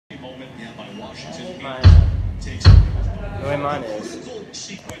The way mine is.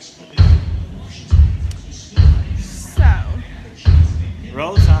 So.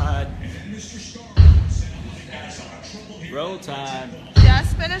 Roll Tide. Roll Tide.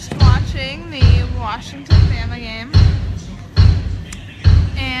 Just finished watching the Washington-Bama game.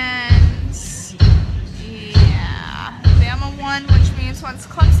 And, yeah, Bama won, which means once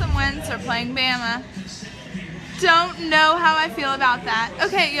Clemson wins, they're playing Bama. Don't know how I feel about that.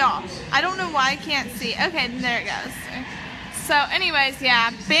 Okay, y'all, I don't know why I can't see. Okay, there it goes. So, anyways,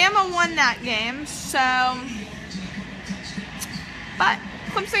 yeah, Bama won that game, so, but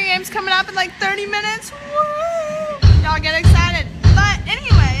Clemson game's coming up in like 30 minutes. Woo! Y'all get excited. But,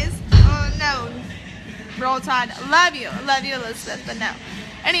 anyways, oh no, Roll Tide, love you, Elizabeth, but no.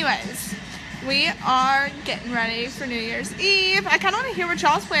 Anyways, we are getting ready for New Year's Eve. I kind of want to hear what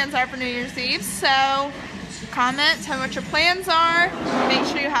y'all's plans are for New Year's Eve, so comment, tell me what your plans are. Make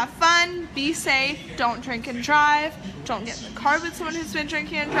sure you have fun, be safe, don't drink and drive, don't get in the car with someone who's been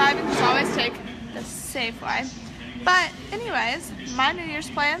drinking and driving, just always take the safe way. But anyways, my New Year's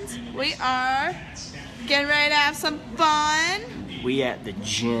plans, we are getting ready to have some fun. We at the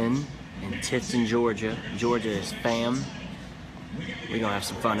Gin in Tifton, Georgia. Georgia is fam. We're gonna have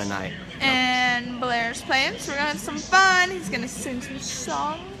some fun tonight. And Blair's playing, so we're gonna have some fun. He's gonna sing some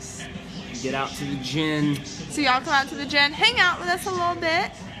songs. Get out to the Gin. So y'all come out to the Gin, hang out with us a little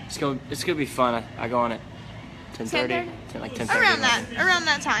bit. It's gonna be fun. I go on at 10:30, like 10:30. Around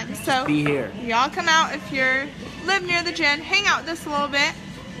that time. So be here. Y'all come out if you live near the Gin, hang out with us a little bit.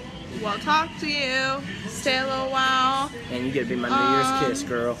 We'll talk to you, stay a little while. And you get to be my New Year's kiss,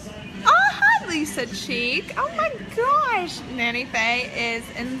 girl. Oh, hi, Lisa Cheek. Oh my gosh, Nanny Faye is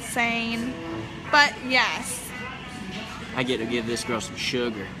insane. But yes, I get to give this girl some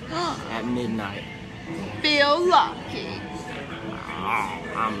sugar at midnight. feel lucky.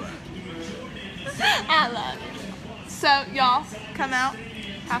 I'm I love it. So y'all come out,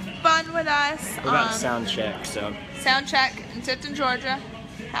 have fun with us. We're about to sound check, so. Sound check in Tifton, Georgia.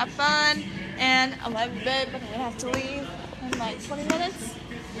 Have fun, and I love you, babe, but I'm gonna have to leave in like 20 minutes.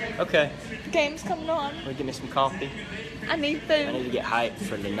 Okay. The game's coming on. Wanna get me some coffee? I need I food. need to get hyped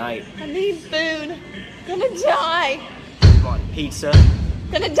for the night. I need food. Gonna die. Come on, pizza.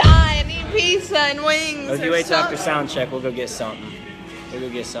 Gonna die. I need pizza and wings. If you or wait till after something. sound check, we'll go get something. We'll go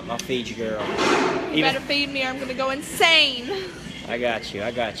get something. I'll feed you, girl. You better feed me or I'm gonna go insane. I got you.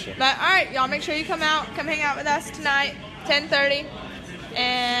 But alright, y'all make sure you come out. Come hang out with us tonight, 10:30.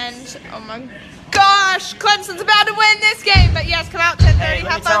 And oh my gosh, Clemson's about to win this game. But yes, come out 10:30. Hey,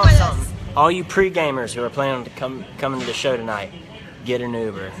 have fun with us. All you pre-gamers who are planning to coming to the show tonight, get an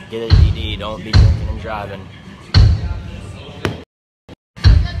Uber, get a DD, don't be drinking and driving.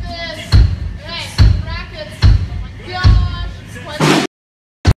 Look at this. Hey, brackets. Oh my gosh. Clemson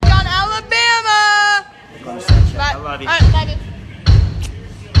on Alabama. I love you. Alright, love you.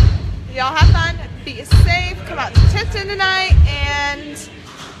 Y'all have fun. Be safe. Come out to Tifton tonight. And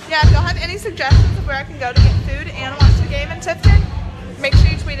yeah, if y'all have any suggestions of where I can go to get food and watch the game in Tifton, make sure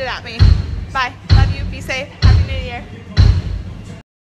you tweet it at me. Bye. Love you. Be safe. Happy New Year.